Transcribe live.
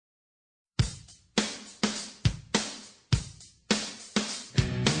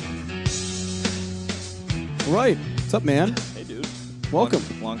Right. What's up, man? Hey, dude. Welcome.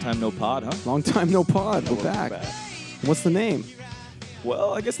 Long time no pod, huh? Long time no pod. We're Welcome back. What's the name?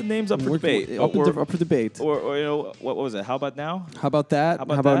 Well, I guess the name's up for debate. Up for debate. Or you know, what was it? How about now? How about that? How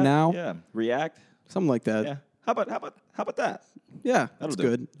about that? now? Yeah. React. Something like that. Yeah. How about that? Yeah, that's do.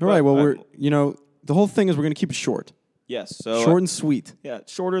 good. All right. Well, But, the whole thing is we're going to keep it short. Yes. So Short and sweet. yeah,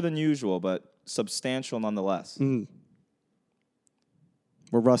 shorter than usual, but substantial nonetheless.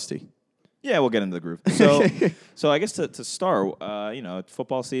 We're rusty. Yeah, we'll get into the groove. So I guess to start,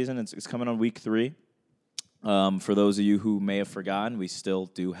 football season. It's coming on week 3. For those of you who may have forgotten, we still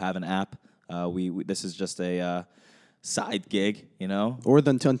do have an app. This is just a side gig, Or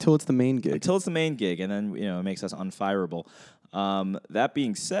until it's the main gig. until it's the main gig, and then it makes us unfireable. That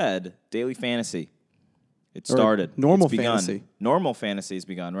being said, daily fantasy, it Or started. normal It's begun. fantasy. Normal fantasy has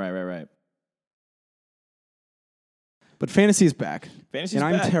begun. Right. But fantasy is back. Fantasy's and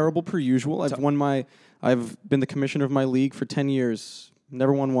I'm back. terrible per usual. I've been the commissioner of my league for 10 years.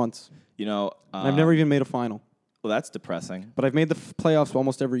 Never won once. I've never even made a final. Well, that's depressing. But I've made the playoffs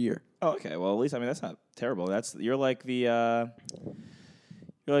almost every year. Oh, okay. Well, at least that's not terrible. You're like you're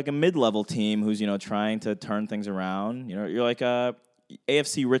like a mid-level team who's trying to turn things around. You're like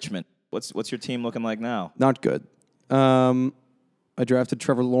AFC Richmond. What's your team looking like now? Not good. I drafted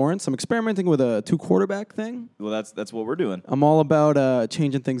Trevor Lawrence. I'm experimenting with a 2-quarterback thing. Well, that's what we're doing. I'm all about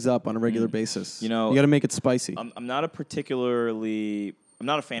changing things up on a regular basis. You got to make it spicy. I'm not a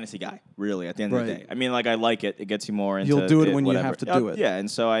fantasy guy, really. At the end of the Right. day, I mean, I like it. It gets you more into. You'll do it when whatever. you have to do it. Yeah,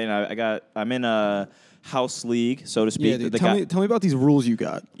 and so I'm in a house league, so to speak. Yeah, dude, tell me about these rules you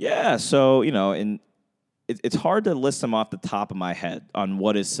got. Yeah, so it's hard to list them off the top of my head on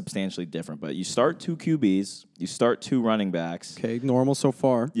what is substantially different. But you start 2 QBs, you start 2 running backs. Okay, normal so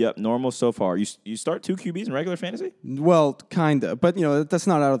far. Yep, normal so far. You start 2 QBs in regular fantasy. Well, kinda, but that's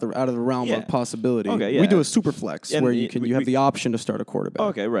not out of the realm Yeah. of possibility. Okay, yeah. We do a super flex And where you have the option to start a quarterback.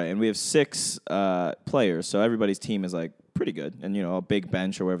 Okay, right. And we have 6 players, so everybody's team is pretty good. And a big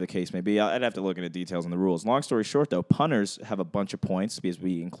bench or whatever the case may be. I'd have to look into details on the rules. Long story short, though, punters have a bunch of points because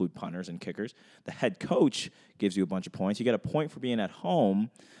we include punters and kickers. The head coach gives you a bunch of points. You get a point for being at home,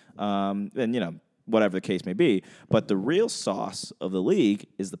 and whatever the case may be. But the real sauce of the league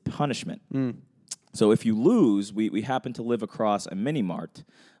is the punishment. So if you lose, we happen to live across a mini mart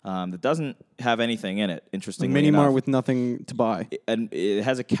that doesn't have anything in it, A interestingly mini enough. mart with nothing to buy. And it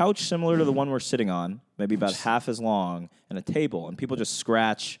has a couch similar to the one we're sitting on, maybe about half as long, and a table. And people just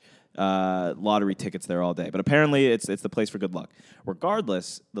scratch lottery tickets there all day. But apparently it's the place for good luck.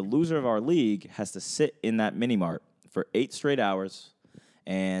 Regardless, the loser of our league has to sit in that mini mart for 8 straight hours,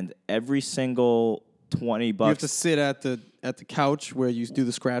 and every single $20. You have to sit at the couch where you do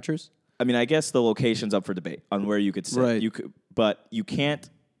the scratchers. I mean, I guess the location's up for debate on where you could sit. Right. But you can't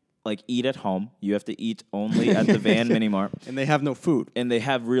eat at home. You have to eat only at the Van Mini Mart. And they have no food. And they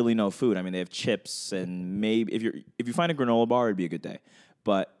have really no food. I mean, they have chips and maybe if you find a granola bar, it'd be a good day.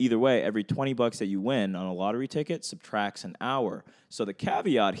 But either way, every $20 that you win on a lottery ticket subtracts an hour. So the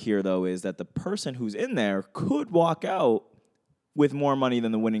caveat here, though, is that the person who's in there could walk out with more money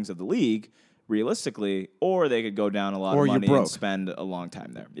than the winnings of the league, realistically, or they could go down a lot Or of you're money broke. and spend a long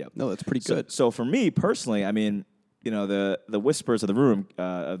time there. Yep. No, that's pretty good. So for me personally, I mean, the whispers of the room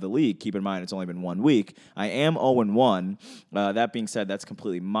of the league. Keep in mind, it's only been 1 week. I am 0-1. That being said, that's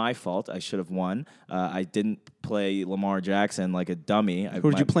completely my fault. I should have won. I didn't play Lamar Jackson like a dummy.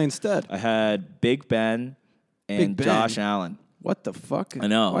 Who did you play instead? I had Big Ben and Big Ben? Josh Allen. What the fuck? I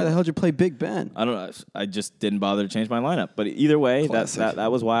know. Why the hell did you play Big Ben? I don't know. I just didn't bother to change my lineup. But either way, Classic.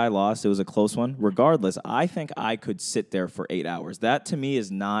 that was why I lost. It was a close one. Regardless, I think I could sit there for 8 hours. That to me is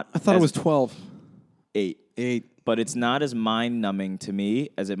not. I thought it was 12. 8. 8. But it's not as mind-numbing to me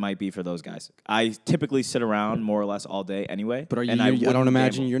as it might be for those guys. I typically sit around more or less all day anyway. But and I wouldn't don't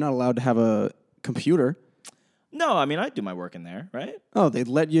imagine gamble. you're not allowed to have a computer. No, I mean, I do my work in there, right? Oh, they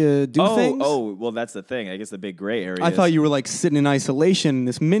let you do things? Oh, well, that's the thing. I guess the big gray area I is, thought you were sitting in isolation in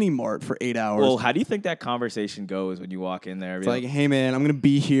this mini mart for 8 hours. Well, how do you think that conversation goes when you walk in there? It's like, hey, man, I'm going to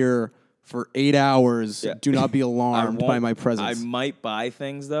be here for 8 hours. Yeah. Do not be I alarmed by won't- my I presence. might buy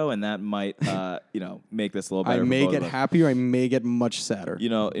things, though, and that might, make this a little I better. may for both get of us. happier. I may get much sadder.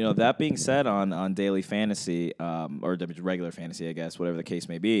 That being said, on daily fantasy, or regular fantasy, I guess, whatever the case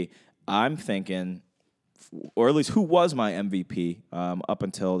may be, I'm thinking, or at least who was my MVP up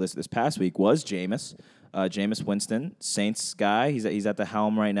until this past week was Jameis. Jameis Winston, Saints guy. He's at the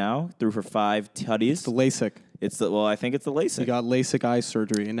helm right now. Threw for 5 tutties. The LASIK. I think it's the LASIK. He got LASIK eye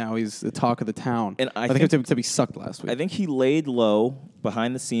surgery, and now he's the talk of the town. And I think he sucked last week. I think he laid low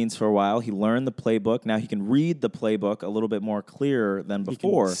behind the scenes for a while. He learned the playbook. Now he can read the playbook a little bit more clear than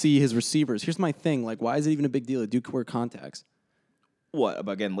before. He can see his receivers. Here's my thing. Like, why is it even a big deal? Duke wear contacts. What,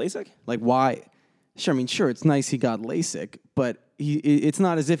 about getting LASIK? Like, why? Sure, it's nice he got LASIK, but it's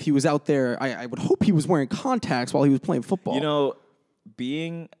not as if he was out there. I would hope he was wearing contacts while he was playing football. You know,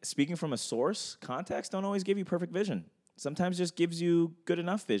 speaking from a source, contacts don't always give you perfect vision. Sometimes just gives you good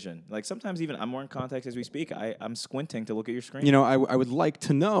enough vision. Like sometimes even I'm wearing contacts as we speak. I'm squinting to look at your screen. You know, I would like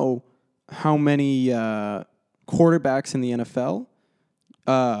to know how many quarterbacks in the NFL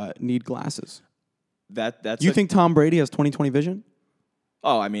need glasses. That's you think Tom Brady has 20/20 vision?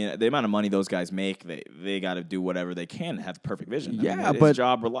 Oh, I mean, the amount of money those guys make, they got to do whatever they can to have perfect vision. Yeah, his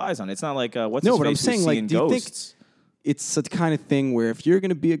job relies on it. It's not like what's his face I'm saying, like, do you think it's the kind of thing where if you're going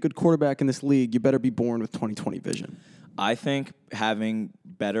to be a good quarterback in this league, you better be born with 20/20 vision? I think having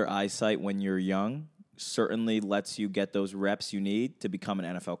better eyesight when you're young certainly lets you get those reps you need to become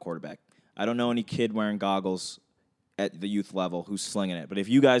an NFL quarterback. I don't know any kid wearing goggles at the youth level who's slinging it, but if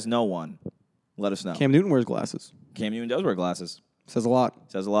you guys know one, let us know. Cam Newton wears glasses. Cam Newton does wear glasses. Says a lot.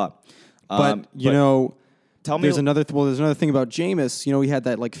 Says a lot. But tell me, there's another thing about Jameis. You know, he had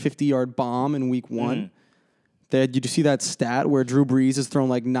that like 50-yard bomb in week 1. Did you see that stat where Drew Brees has thrown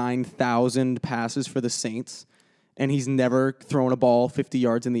like 9,000 passes for the Saints, and he's never thrown a ball 50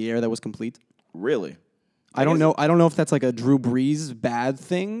 yards in the air that was complete? Really? I don't know if that's like a Drew Brees bad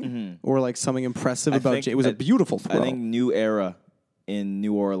thing or like something impressive about Jameis. It was a beautiful throw. I think new era in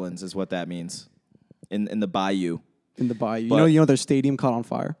New Orleans is what that means. In the Bayou. In the Bayou. You know their stadium caught on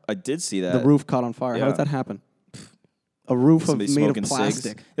fire? I did see that. The roof caught on fire. Yeah. How did that happen? A roof made of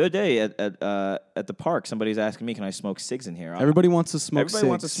plastic. Cigs. The other day at the park, somebody's asking me, can I smoke cigs in here? Everybody wants to smoke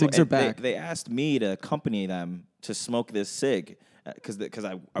cigs. Cigs are back. They asked me to accompany them to smoke this cig because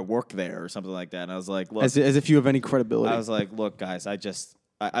I work there or something like that. And I was like, look. As if you have any credibility. I was like, look, guys, I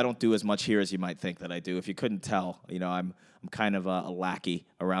don't do as much here as you might think that I do. If you couldn't tell, I'm kind of a lackey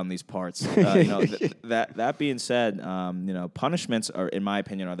around these parts. That being said, punishments are, in my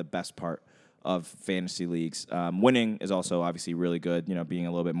opinion, are the best part of fantasy leagues. Winning is also obviously really good, being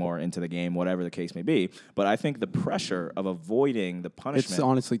a little bit more into the game, whatever the case may be. But I think the pressure of avoiding the punishment... It's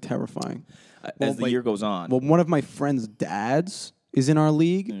honestly terrifying. As the year goes on. Well, one of my friend's dads is in our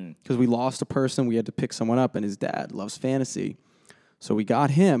league because we lost a person. We had to pick someone up, and his dad loves fantasy. So we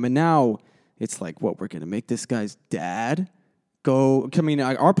got him, and now it's like, we're going to make this guy's dad go... I mean,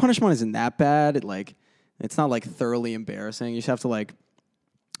 our punishment isn't that bad. It's not, thoroughly embarrassing. You just have to,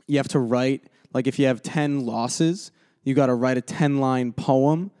 you have to write... if you have 10 losses, you got to write a 10-line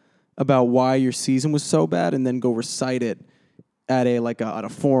poem about why your season was so bad and then go recite it at a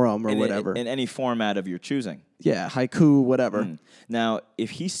forum or whatever. In any format of your choosing. Yeah, haiku, whatever. Now,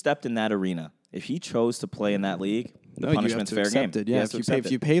 if he stepped in that arena, if he chose to play in that league... The punishment's fair game. Yeah, if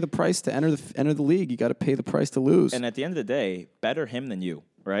you pay the price to enter the league, you got to pay the price to lose. And at the end of the day, better him than you,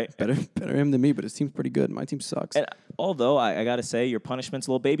 right? Better him than me, but his team's pretty good. My team sucks. And although I got to say, your punishment's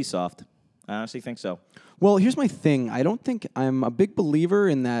a little baby soft. I honestly think so. Well, here's my thing. I don't think I'm a big believer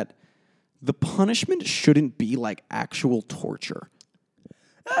in that. The punishment shouldn't be like actual torture.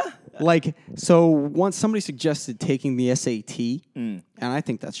 So once somebody suggested taking the SAT, and I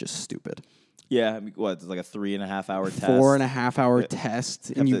think that's just stupid. Yeah, it's like a 3.5 hour test. 4.5 hour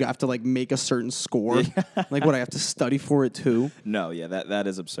test, and you have to make a certain score. What, I have to study for it too? No, yeah, that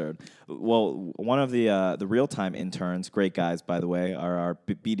is absurd. Well, one of the real-time interns, great guys, by the way, are our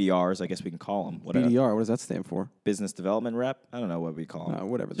BDRs, I guess we can call them. BDR, what does that stand for? Business Development Rep? I don't know what we call them.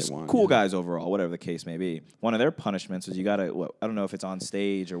 Whatever they want. Cool guys overall, whatever the case may be. One of their punishments is you got to, I don't know if it's on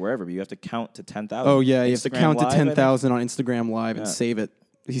stage or wherever, but you have to count to 10,000. Oh, yeah, you have to count to 10,000 on Instagram Live and save it.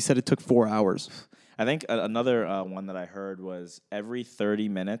 He said it took 4 hours. I think another one that I heard was every 30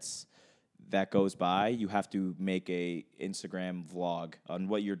 minutes that goes by, you have to make a Instagram vlog on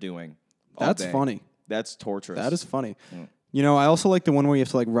what you're doing all That's day. Funny. That's torturous. That is funny. I also like the one where you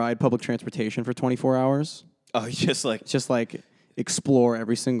have to ride public transportation for 24 hours. Oh, just explore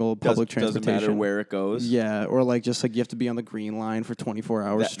every single public transportation. Doesn't matter where it goes. Yeah, or you have to be on the green line for 24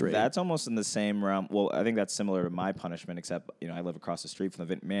 hours straight. That's almost in the same realm. Well, I think that's similar to my punishment, except I live across the street from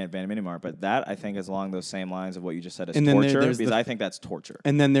the Van Mini Mart. But that I think is along those same lines of what you just said as torture, because I think that's torture.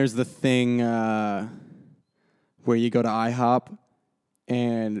 And then there's the thing where you go to IHOP.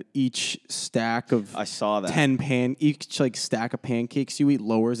 And each stack of I saw that each stack of pancakes you eat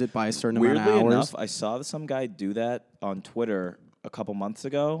lowers it by a certain amount of hours. Weirdly enough, I saw some guy do that on Twitter a couple months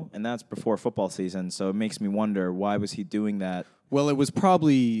ago, and that's before football season. So it makes me wonder, why was he doing that? Well, it was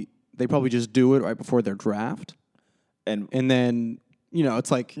probably they probably just do it right before their draft. And then,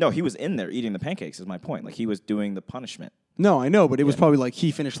 it's like, no, he was in there eating the pancakes is my point. Like he was doing the punishment. no, I know, but it was probably like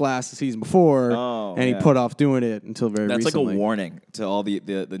he finished last the season before, and he put off doing it until very That's recently. like a warning to all the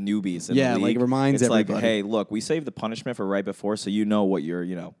newbies in the league. Like it reminds it's everybody. like, hey, look, we saved the punishment for right before, so you know what you're,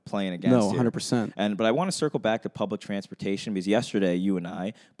 playing against. No, here. 100%. But I want to circle back to public transportation because yesterday you and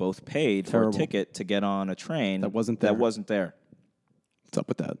I both paid for a ticket to get on a train that wasn't there. What's up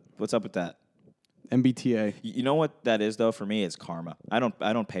with that? What's up with that? MBTA. You know what that is though? For me, it's karma. I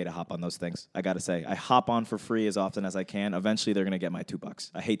don't pay to hop on those things. I gotta say, I hop on for free as often as I can. Eventually, they're gonna get my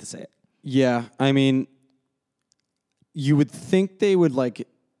 $2. I hate to say it. Yeah, I mean, you would think they would like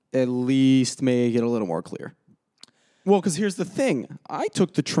at least make it a little more clear. Well, because here's the thing: I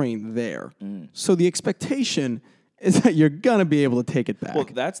took the train there, so the expectation is that you're gonna be able to take it back. Well,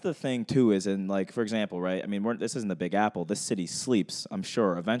 that's the thing too. Is in like, for example, right? I mean, this isn't the Big Apple. This city sleeps, I'm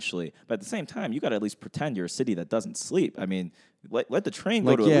sure, eventually. But at the same time, you got to at least pretend you're a city that doesn't sleep. I mean, let the train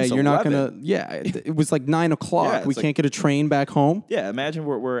go to at least you're 11. not gonna. Yeah, it was like 9 o'clock. Yeah, we can't get a train back home. Yeah, imagine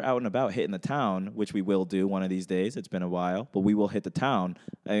we're out and about hitting the town, which we will do one of these days. It's been a while, but we will hit the town.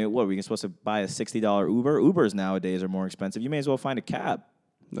 I mean, what are we supposed to buy a $60 Uber? Ubers nowadays are more expensive. You may as well find a cab.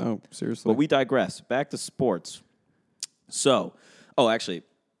 No, seriously. But we digress. Back to sports. So, actually,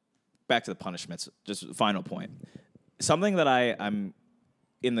 back to the punishments. Just a final point. Something that I'm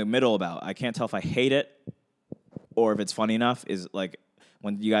in the middle about. I can't tell if I hate it or if it's funny enough. Is like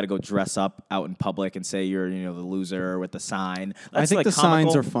when you got to go dress up out in public and say you're the loser with the sign. I think like the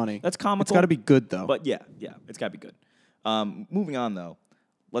comical. signs are funny. That's comical. It's got to be good though. But yeah, it's got to be good. Moving on though.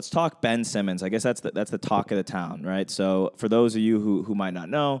 Let's talk Ben Simmons. I guess that's the talk of the town, right? So for those of you who might not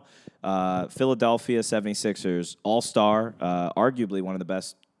know, Philadelphia 76ers all-star, arguably one of the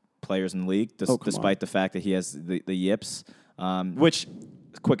best players in the league, despite the fact that he has the yips. Which,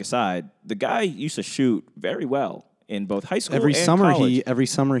 quick aside, the guy used to shoot very well in both high school and college. Every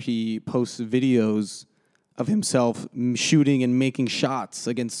summer he posts videos of himself shooting and making shots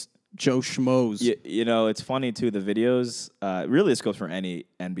against Joe Schmoes. It's funny, too. The videos, really this goes for any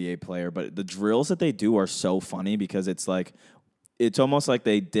NBA player, but the drills that they do are so funny because it's like, it's almost like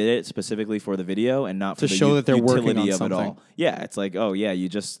they did it specifically for the video and not for to show that they're working on of something. it all. Yeah, it's like, oh, yeah, you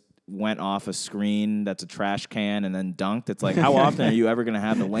just went off a screen that's a trash can and then dunked. It's like, how often are you ever going to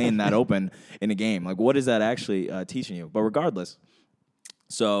have the lane that open in a game? Like, what is that actually teaching you? But regardless,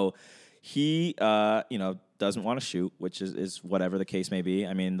 so he, doesn't want to shoot, which is whatever the case may be.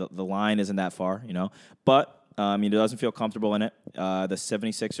 I mean, the line isn't that far, but he doesn't feel comfortable in it. The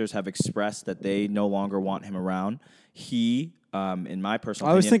 76ers have expressed that they no longer want him around. He, in my personal opinion... I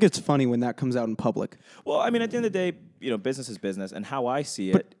always think it's funny when that comes out in public. Well, I mean, at the end of the day, business is business, and how I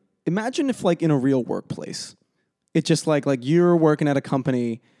see it... But imagine if, like, in a real workplace, it's just like you're working at a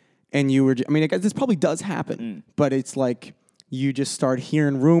company and you were... I mean, I guess this probably does happen, but it's like... You just start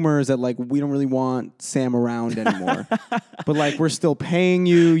hearing rumors that, like, we don't really want Sam around anymore. But, like, we're still paying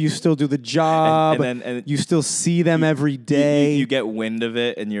you. You still do the job. And you still see them every day. You get wind of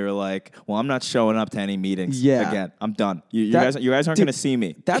it, and you're like, well, I'm not showing up to any meetings again. I'm done. You guys aren't going to see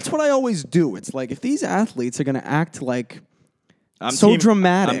me. That's what I always do. It's like, if these athletes are going to act like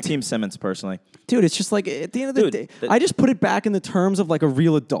dramatic. I'm Team Simmons, personally. Dude, it's just like, at the end of the day, I just put it back in the terms of, like, a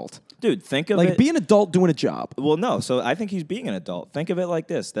real adult. Dude, think of it. Like, be an adult doing a job. Well, no. So I think he's being an adult. Think of it like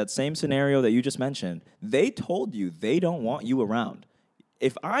this. That same scenario that you just mentioned, they told you they don't want you around.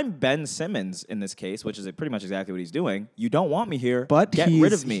 If I'm Ben Simmons in this case, which is pretty much exactly what he's doing, you don't want me here, but get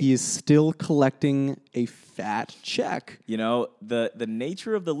rid of me. He is still collecting a fat check. The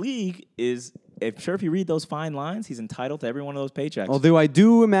nature of the league is... I'm sure if you read those fine lines, he's entitled to every one of those paychecks. Although I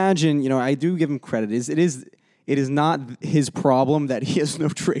do imagine, I do give him credit. It is not his problem that he has no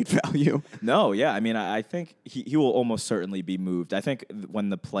trade value. No, yeah. I mean, I think he will almost certainly be moved. I think when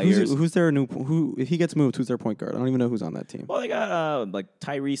the players... Who's their if he gets moved, who's their point guard? I don't even know who's on that team. Well, they got like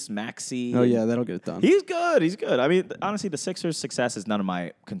Tyrese Maxey. Oh, yeah, that'll get it done. He's good. I mean, honestly, the Sixers' success is none of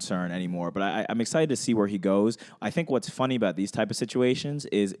my concern anymore, but I'm excited to see where he goes. I think what's funny about these type of situations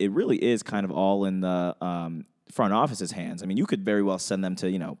is it really is kind of all in the... front office's hands. I mean, you could very well send them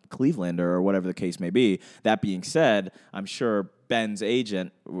to, Cleveland or whatever the case may be. That being said, I'm sure Ben's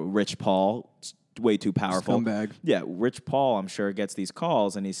agent, Rich Paul, way too powerful. Scumbag. Yeah, Rich Paul, I'm sure, gets these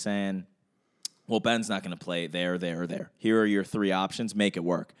calls and he's saying, well, Ben's not going to play there, there, or there. Here are your three options. Make it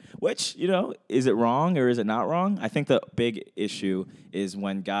work. Which, is it wrong or is it not wrong? I think the big issue is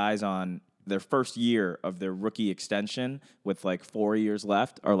when guys on their first year of their rookie extension with like 4 years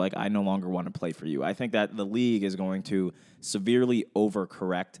left are like, I no longer want to play for you. I think that the league is going to severely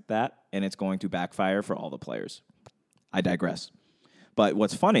overcorrect that, and it's going to backfire for all the players. I digress. But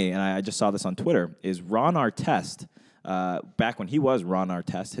what's funny, and I just saw this on Twitter, is Ron Artest. Back when he was Ron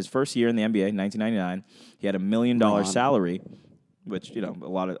Artest, his first year in the NBA, 1999, he had $1 million salary, which a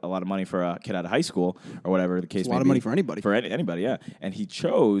lot of money for a kid out of high school or whatever the case may be. A lot of money for anybody. For anybody, yeah. And he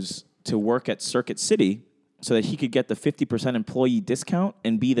chose to work at Circuit City so that he could get the 50% employee discount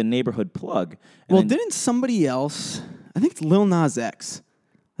and be the neighborhood plug. And well, didn't somebody else? I think it's Lil Nas X.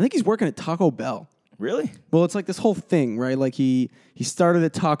 I think he's working at Taco Bell. Really? Well, it's like this whole thing, right? Like he started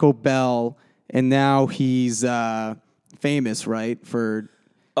at Taco Bell, and now he's famous, right, for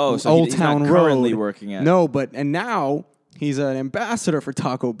so Old he's Town not Road. currently working at. No, and now he's an ambassador for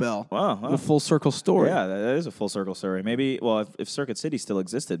Taco Bell. Wow. A full circle story. Yeah, that is a full circle story. Maybe, well, if Circuit City still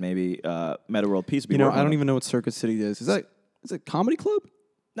existed, maybe Meta World Peace would be I don't even know what Circuit City is. Is it a comedy club?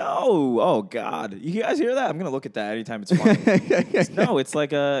 No. Oh, God. You guys hear that? I'm going to look at that anytime it's funny. No, it's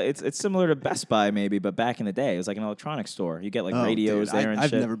like it's similar to Best Buy maybe, but back in the day. It was like an electronics store. You get like radios there and I've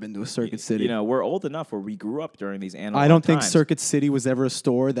shit. never been to a Circuit City. We're old enough where we grew up during these analog I don't think times. Circuit City was ever a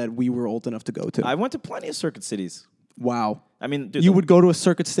store that we were old enough to go to. I went to plenty of Circuit Cities. Wow. I mean, dude, you would go to a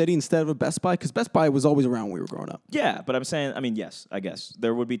Circuit City instead of a Best Buy? Because Best Buy was always around when we were growing up. Yeah, but I'm saying, yes, I guess.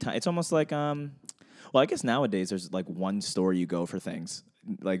 There would be time. It's almost like, well, I guess nowadays there's like one store you go for things.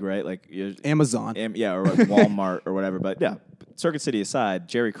 Like, right? Like Amazon. Or like Walmart or whatever. But yeah, Circuit City aside,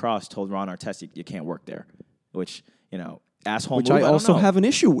 Jerry Cross told Ron Artest you can't work there. Which, asshole Which move, I also don't know. have an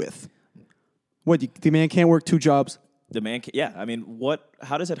issue with. What, the man can't work 2 jobs? The man, I mean,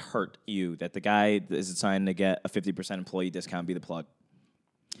 how does it hurt you that the guy is assigned to get a 50% employee discount, be the plug?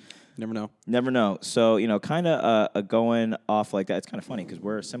 Never know. Never know. So, kind of going off like that, it's kind of funny because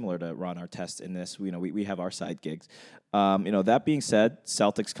we're similar to Ron Artest in this. We have our side gigs. That being said,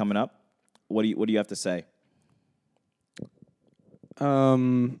 Celtics coming up. What do you have to say?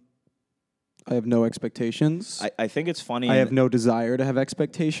 I have no expectations. I think it's funny. I have no desire to have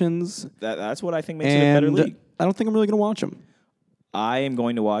expectations. That's what I think makes it a better league. I don't think I'm really going to watch them. I am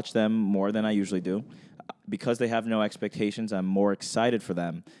going to watch them more than I usually do. Because they have no expectations, I'm more excited for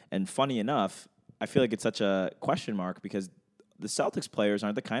them. And funny enough, I feel like it's such a question mark because the Celtics players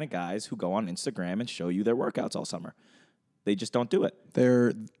aren't the kind of guys who go on Instagram and show you their workouts all summer. They just don't do it.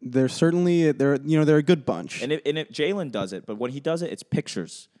 They're certainly they're a good bunch. And if Jalen does it, but when he does it, it's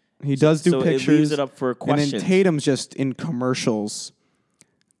pictures. He does do pictures. So it leaves it up for questions. And then Tatum's just in commercials.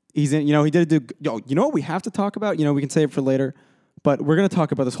 He's in. He did do. You know what we have to talk about? We can save it for later, but we're going to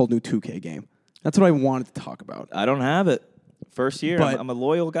talk about this whole new 2K game. That's what I wanted to talk about. I don't have it. First year, I'm a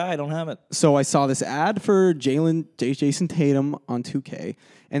loyal guy. I don't have it. So I saw this ad for Jason Tatum on 2K,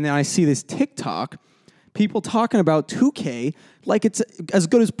 and then I see this TikTok, people talking about 2K like it's as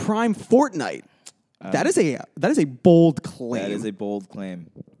good as Prime Fortnite. That is a bold claim. That is a bold claim.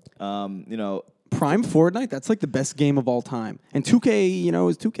 Prime Fortnite, that's like the best game of all time. And 2K,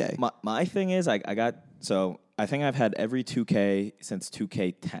 is 2K. My thing is, I think I've had every 2K since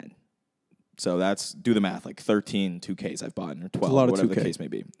 2K10. So do the math, like 13 2Ks I've bought, or 12, whatever the case may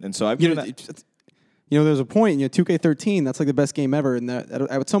be. And so I've given that. There's a point, 2K13, that's like the best game ever. And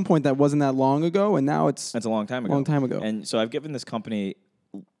at some point, that wasn't that long ago, and now that's a long time ago. And so I've given this company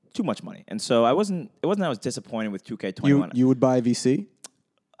too much money. And so it wasn't I was disappointed with 2K21. You would buy VC?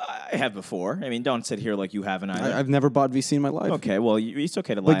 I have before. I mean, don't sit here like you haven't either. I've never bought VC in my life. Okay, well, it's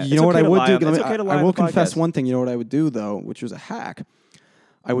okay to lie. But you know what I would do? I will confess podcast. one thing. You know what I would do, though, which was a hack?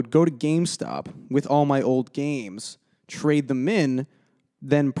 I would go to GameStop with all my old games, trade them in,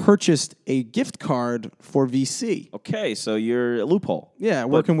 then purchased a gift card for VC. Okay, so you're a loophole. Yeah,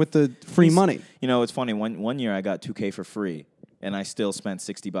 working with the free money. It's funny. One year I got 2K for free, and I still spent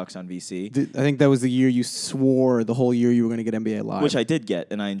 $60 on VC. I think that was the year you swore the whole year you were going to get NBA Live. Which I did get,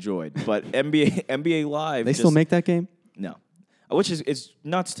 and I enjoyed. But NBA Live... They still make that game? No. Which is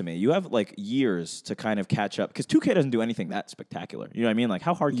nuts to me. You have like years to kind of catch up because 2K doesn't do anything that spectacular. You know what I mean? Like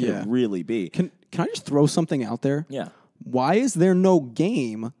how hard can it really be? Can I just throw something out there? Yeah. Why is there no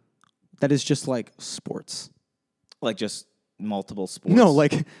game that is just like sports? Like just multiple sports? No,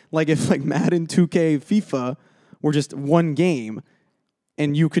 like if like Madden, 2K, FIFA were just one game,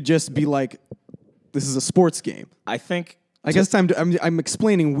 and you could just be like, this is a sports game. I guess I'm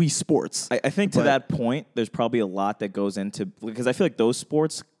explaining Wii Sports. I think to that point, there's probably a lot that goes into because I feel like those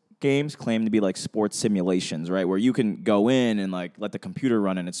sports games claim to be like sports simulations, right? Where you can go in and like let the computer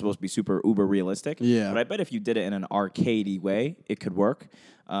run and it's supposed to be super uber realistic. Yeah. But I bet if you did it in an arcadey way, it could work.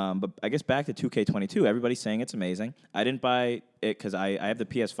 But I guess back to 2K22, everybody's saying it's amazing. I didn't buy it because I have the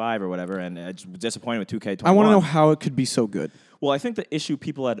PS5 or whatever, and I was disappointed with 2K21. I want to know how it could be so good. Well, I think the issue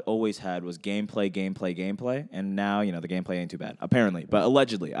people had always had was gameplay, and now the gameplay ain't too bad. Apparently, but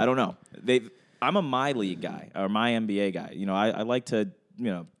allegedly, I don't know. I'm a my league guy or my NBA guy. You know, I like to,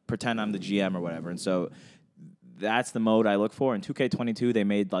 pretend I'm the GM or whatever. And so that's the mode I look for. In 2K22, they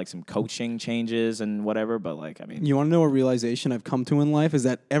made like some coaching changes and whatever. But like, I mean, you want to know a realization I've come to in life is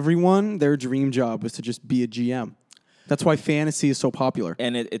that everyone, their dream job was to just be a GM. That's why fantasy is so popular.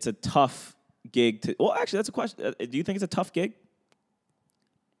 And it's a tough gig to. Well, actually, that's a question. Do you think it's a tough gig?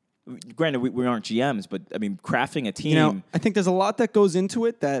 Granted, we aren't GMs, but I mean, crafting a team. I think there's a lot that goes into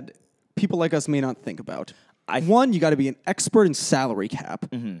it that people like us may not think about. One, you got to be an expert in salary cap.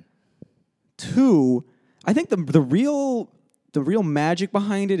 Mm-hmm. Two, I think the real magic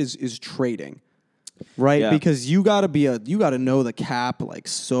behind it is trading, right? Yeah. Because you got to know the cap like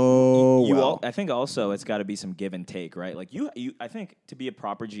so well. I think also it's got to be some give and take, right? Like I think to be a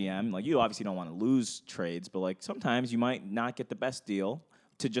proper GM, like you obviously don't want to lose trades, but like sometimes you might not get the best deal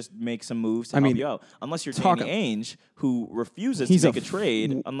to just make some moves to help you out. Unless you're Danny Ainge, who refuses to make a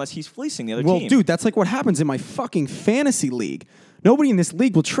trade unless he's fleecing the other team. Well, dude, that's like what happens in my fucking fantasy league. Nobody in this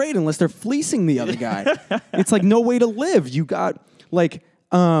league will trade unless they're fleecing the other guy. It's like no way to live. You got like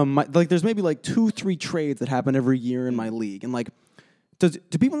there's maybe like 2-3 trades that happen every year in my league, and like, do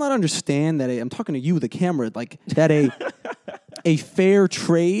people not understand that? I'm talking to you, the camera, like that a fair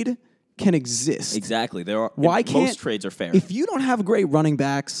trade can exist. Exactly. Most trades are fair. If you don't have great running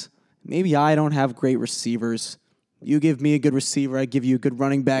backs, maybe I don't have great receivers. You give me a good receiver, I give you a good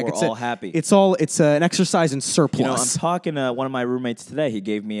running back. We're all happy. It's an exercise in surplus. I'm talking to one of my roommates today. He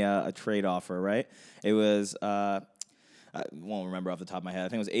gave me a trade offer, right? It was I won't remember off the top of my head. I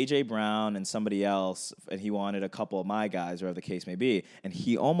think it was A.J. Brown and somebody else, and he wanted a couple of my guys, or whatever the case may be. And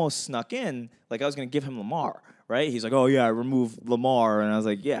he almost snuck in, like I was going to give him Lamar, right? He's like, oh, yeah, I removed Lamar. And I was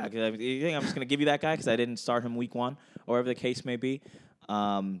like, yeah, you think I'm just going to give you that guy because I didn't start him week 1, or whatever the case may be.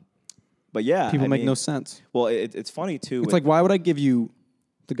 But yeah. People make no sense. Well, it's funny, too. It's like, why would I give you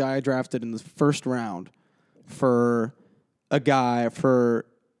the guy I drafted in the first round for a guy for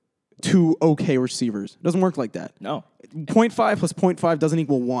 2 okay receivers? It doesn't work like that. No. 0.5 plus 0.5 doesn't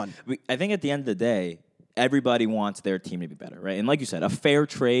equal 1. I think at the end of the day, everybody wants their team to be better, right? And like you said, a fair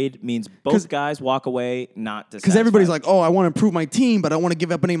trade means both guys walk away not dissatisfied. Because everybody's like, oh, I want to improve my team, but I want to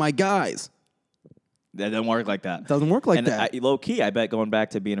give up any of my guys. That doesn't work like that. Doesn't work like that. Low key, I bet going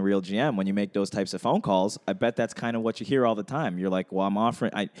back to being a real GM, when you make those types of phone calls, I bet that's kind of what you hear all the time. You're like, well, I'm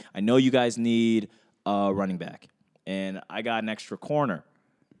offering, I know you guys need a running back, and I got an extra corner.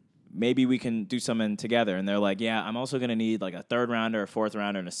 Maybe we can do something together. And they're like, yeah, I'm also going to need like a 3rd rounder, a 4th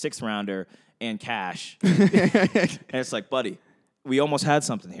rounder, and a 6th rounder, and cash. And it's like, buddy, we almost had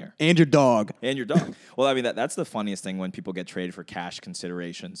something here. And your dog. Well, I mean, that's the funniest thing when people get traded for cash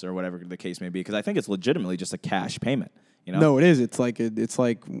considerations or whatever the case may be, because I think it's legitimately just a cash payment. You know? No, it is. It's like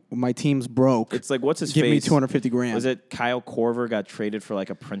my team's broke. It's like, what's his Give face? me $250,000. Was it Kyle Korver got traded for like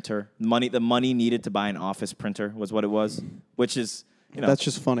a printer? The money needed to buy an office printer was what it was, which is... that's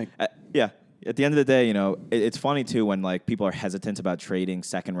just funny. Yeah. At the end of the day, it's funny, too, when, like, people are hesitant about trading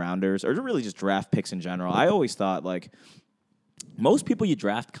second rounders or really just draft picks in general. I always thought, like, most people you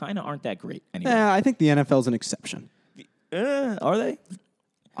draft kind of aren't that great anyway. Yeah, I think the NFL's an exception. Are they?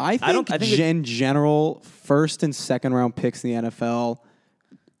 I think in general, first and second round picks in the NFL,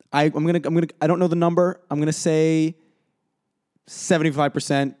 I don't know the number. I'm going to say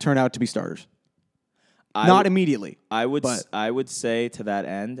 75% turn out to be starters. Not immediately. I would say to that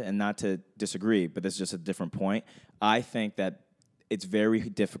end, and not to disagree, but this is just a different point. I think that it's very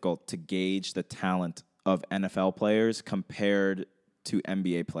difficult to gauge the talent of NFL players compared to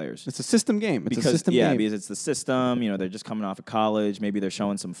NBA players. It's a system game. Because it's the system. They're just coming off of college. Maybe they're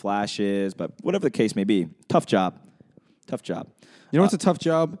showing some flashes, but whatever the case may be, tough job. You know what's a tough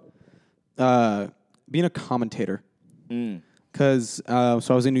job? Being a commentator. Because so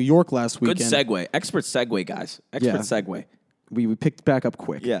I was in New York last weekend. Good segue. Expert segue, guys. Segue. We picked back up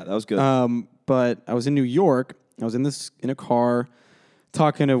quick. Yeah, that was good. But I was in New York. I was in a car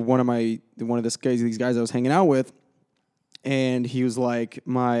talking to one of these guys I was hanging out with, and he was like,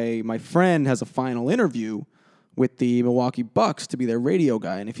 my friend has a final interview with the Milwaukee Bucks to be their radio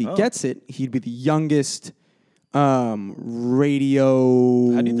guy, and if he gets it, he'd be the youngest radio.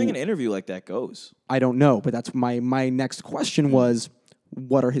 How do you think an interview like that goes? I don't know, but that's my next question was,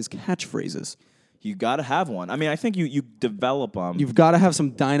 what are his catchphrases? You got to have one. I mean, I think you develop them. You've got to have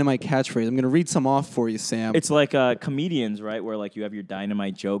some dynamite catchphrase. I'm going to read some off for you, Sam. It's like comedians, right? Where like you have your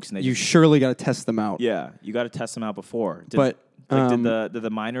dynamite jokes, and you surely got to test them out. Yeah, you got to test them out before. Did the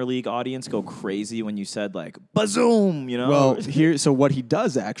minor league audience go crazy when you said like "bazoom"? Well, so what he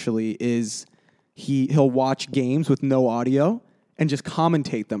does actually is he'll watch games with no audio, and just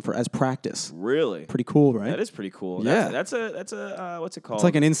commentate them as practice. Really? Pretty cool, right? That is pretty cool. Yeah. That's a what's it called? It's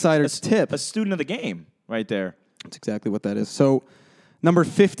like an insider's tip. A student of the game right there. That's exactly what that is. So, number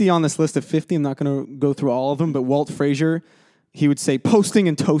 50 on this list of 50, I'm not going to go through all of them, but Walt Frazier, he would say posting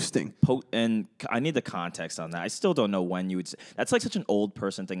and toasting. And I need the context on that. I still don't know when you would say. That's like such an old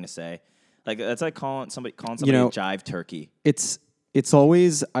person thing to say. Like that's like calling somebody a jive turkey. It's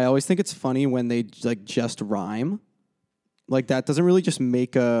always, I always think it's funny when they like just rhyme. Like that doesn't really just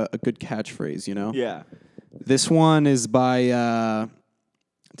make a good catchphrase, you know? Yeah. This one is by,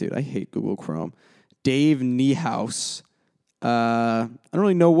 dude, I hate Google Chrome. Dave Niehaus. I don't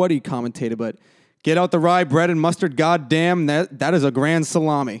really know what he commentated, but get out the rye, bread, and mustard. Goddamn, that is a grand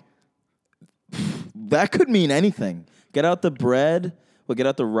salami. That could mean anything. Get out the bread. Well, get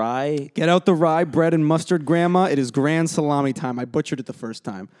out the rye. Get out the rye, bread, and mustard, Grandma. It is grand salami time. I butchered it the first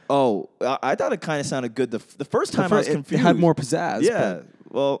time. Oh, I thought it kind of sounded good. The first time I was confused. It had more pizzazz. Yeah.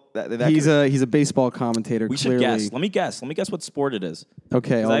 Well, he's a baseball commentator. We clearly. should guess. Let me guess what sport it is.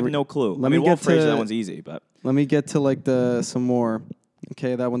 Okay, I have no clue. Walt Frazier, that one's easy, but let me get to like some more.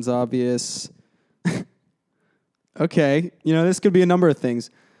 Okay, that one's obvious. Okay, this could be a number of things.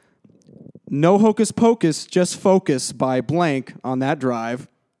 No hocus pocus, just focus by blank on that drive.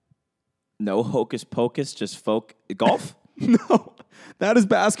 No hocus pocus, just golf? No, that is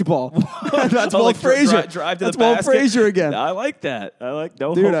basketball. That's Walt Frazier. Drive to That's the Walt basket. Frazier again. I like that. I like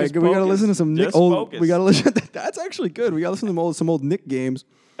no Dude, hocus we pocus. gotta listen to some Nick just old. focus. We gotta listen. That's actually good. We gotta listen to some old Nick games.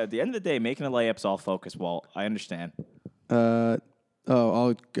 At the end of the day, making a layup's all focus, Walt. I understand.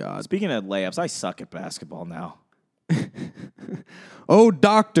 Oh God. Speaking of layups, I suck at basketball now. Oh,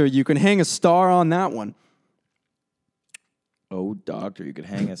 doctor, you can hang a star on that one. Oh, doctor, you could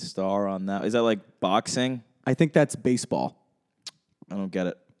hang a star on that. Is that like boxing? I think that's baseball. I don't get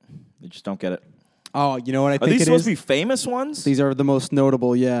it. I just don't get it. Oh, you know what I think Are these it supposed is? to be famous ones? These are the most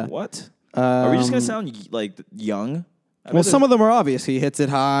notable, yeah. What? Are we just going to sound like young? Well, some of them are obvious. He hits it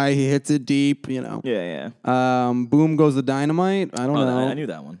high, he hits it deep, Yeah. Boom goes the dynamite. I don't know. I knew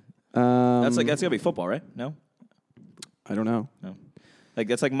that one. That's got to be football, right? No? I don't know. No. Like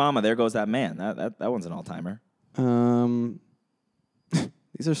that's like Mama, there goes that man. That one's an all-timer.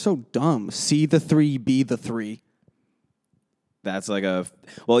 These are so dumb. See the 3, be the 3. That's like you have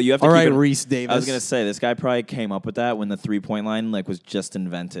to all keep right, it, Reese Davis. I was going to say, this guy probably came up with that when the 3-point line was just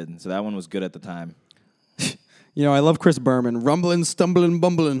invented. So that one was good at the time. I love Chris Berman. Rumbling, stumbling,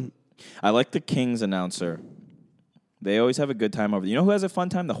 bumbling. I like the Kings announcer. They always have a good time over there. You know who has a fun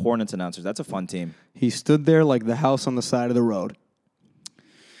time? The Hornets announcers. That's a fun team. He stood there like the house on the side of the road.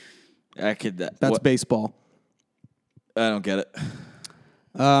 That's baseball. I don't get it.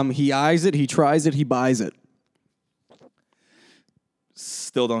 He eyes it, he tries it, he buys it.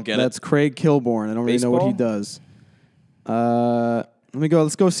 Still don't get it. That's Craig Kilborn. I don't really know what he does.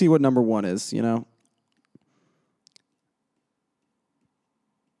 Let's go see what number 1 is,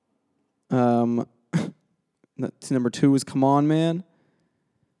 Number 2 is Come On Man.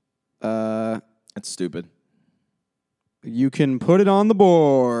 That's stupid. You can put it on the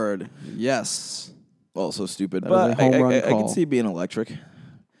board. Yes. Also stupid. That But is a home run I call. can see it being electric.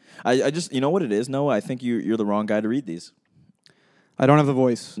 I just, you know what it is, Noah? I think you're the wrong guy to read these. I don't have the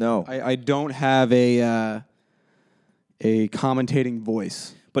voice. No. I don't have a commentating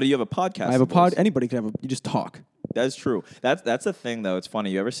voice. But you have a podcast. I have a voice. Anybody can have you just talk. That's true. That's the thing, though. It's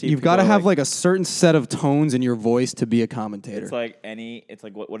funny. You ever see? You've got to have like a certain set of tones in your voice to be a commentator. It's like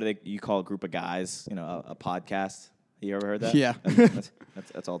what do you call a group of guys? A podcast. You ever heard that? Yeah.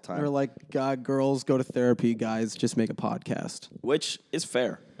 That's all time. Or like, God, girls go to therapy, guys just make a podcast. Which is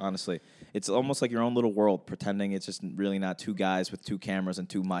fair, honestly. It's almost like your own little world, pretending it's just really not two guys with 2 cameras and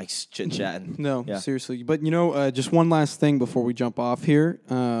 2 mics chit-chatting. No, Yeah. seriously. But, just one last thing before we jump off here,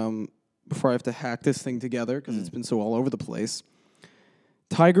 before I have to hack this thing together, because it's been so all over the place.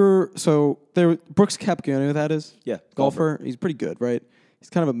 Brooks Koepka, you know who that is? Yeah. Golfer. He's pretty good, right?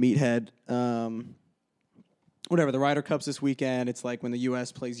 He's kind of a meathead. Whatever, the Ryder Cup's this weekend. It's like when the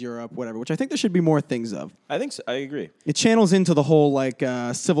U.S. plays Europe, whatever, which I think there should be more things of. I think so. I agree. It channels into the whole,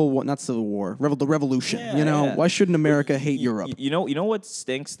 the revolution. Yeah. Why shouldn't America hate Europe? You know what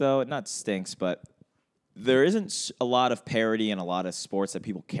stinks, though? Not stinks, but there isn't a lot of parity in a lot of sports that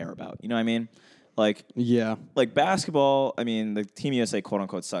people care about. You know what I mean? Yeah. Like basketball, I mean, the Team USA,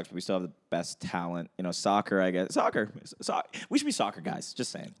 quote-unquote, sucks, but we still have the best talent. Soccer, I guess. Soccer. We should be soccer guys,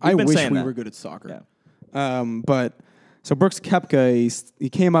 just saying. I wish we were good at soccer. Yeah. So Brooks Koepka, he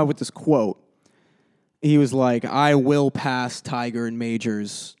came out with this quote. He was like, I will pass Tiger in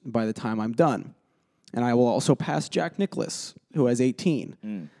majors by the time I'm done. And I will also pass Jack Nicklaus, who has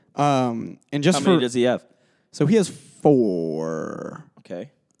 18. How many does he have? So he has 4.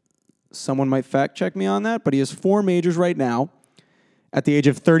 Okay. Someone might fact check me on that, but he has 4 majors right now at the age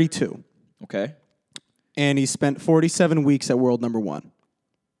of 32. Okay. And he spent 47 weeks at world number 1.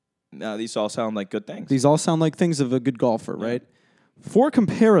 Now, these all sound like good things. These all sound like things of a good golfer, right? For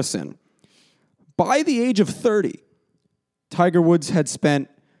comparison, by the age of 30, Tiger Woods had spent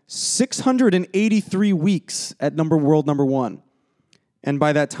 683 weeks at world number 1. And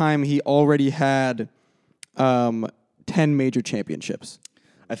by that time, he already had 10 major championships.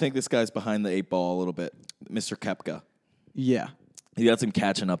 I think this guy's behind the 8 ball a little bit, Mr. Koepka. Yeah, He got some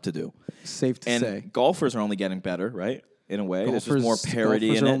catching up to do. safe to and say. golfers are only getting better, right? In a way, there's just more Golfers- parity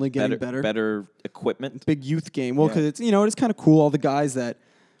golfers in are it. only getting better. Better equipment. Big youth game. Well, Yeah. because it's kind of cool. All the guys that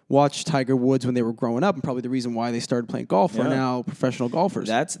watched Tiger Woods when they were growing up, and probably the reason why they started playing golf, are Yeah. now professional golfers.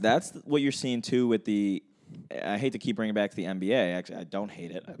 That's what you're seeing too with the. I hate to keep bringing back to the NBA. Actually, I don't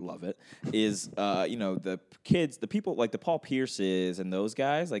hate it. I love it. Is the kids, the people like the Paul Pierces and those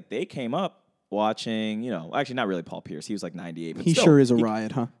guys, like they came up watching. Actually, not really Paul Pierce. He was like 98. But he still, sure is a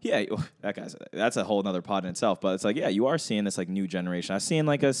riot, huh? Yeah, that's a whole other pod in itself. But it's like, yeah, you are seeing this like new generation. I've seen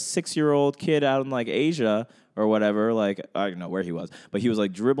like a 6-year-old kid out in like Asia or whatever. Like I don't know where he was, but he was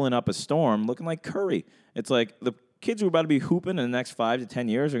like dribbling up a storm, looking like Curry. It's like the kids who are about to be hooping in the next 5 to 10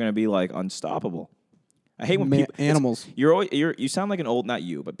 years are going to be like unstoppable. I hate when people animals. You sound like an old, not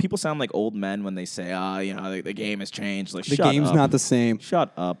you, but people sound like old men when they say, the game has changed. Like The shut game's up. not the same.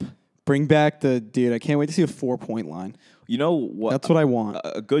 Shut up. Bring back dude. I can't wait to see a 4-point line. You know what? That's what I want.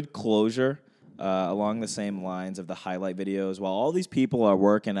 A good closure along the same lines of the highlight videos. While all these people are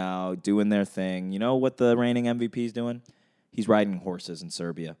working out, doing their thing, you know what the reigning MVP is doing? He's riding horses in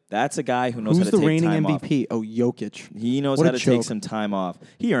Serbia. That's a guy who knows Who's how to the take reigning time off. MVP? Oh, Jokic. He knows What how a to take joke. some time off.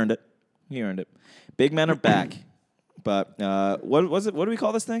 He earned it. Big men are back. But what was it? What do we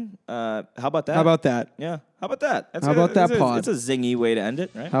call this thing? How about that? How about that? Yeah. How about that? How about that pod? It's a zingy way to end it,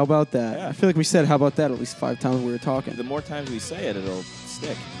 right? How about that? Yeah. I feel like we said "how about that" at least 5 times when we were talking. The more times we say it, it'll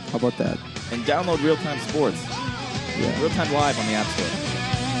stick. How about that? And download Real Time Sports. Yeah. Real Time Live on the App Store.